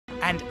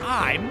And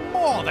I'm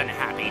more than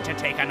happy to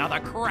take another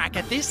crack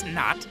at this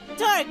nut.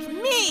 Dark,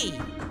 me!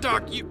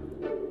 Dark,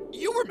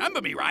 you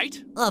remember me, right?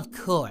 Of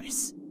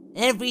course.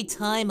 Every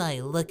time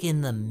I look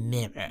in the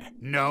mirror.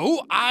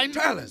 No, I'm...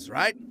 Talis,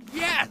 right?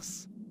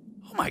 Yes!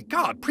 Oh my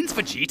god, Prince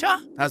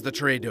Vegeta? How's the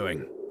tree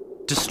doing?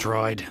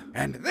 Destroyed.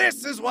 And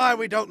this is why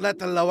we don't let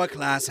the lower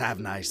class have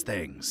nice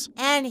things.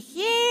 And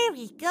here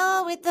we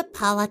go with the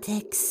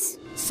politics.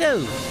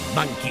 So,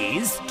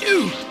 monkeys,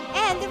 Dude!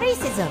 And the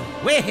racism.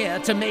 we're here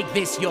to make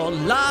this your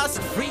last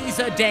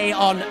freezer day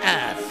on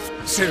Earth.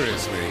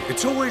 Seriously,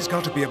 it's always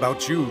got to be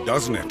about you,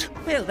 doesn't it?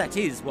 Well, that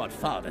is what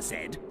Father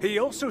said. He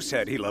also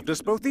said he loved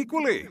us both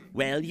equally.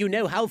 Well, you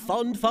know how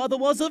fond Father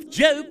was of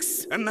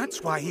jokes. And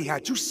that's why he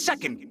had you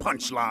second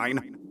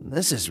punchline.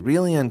 This is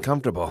really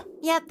uncomfortable.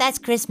 Yep, that's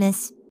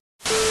Christmas.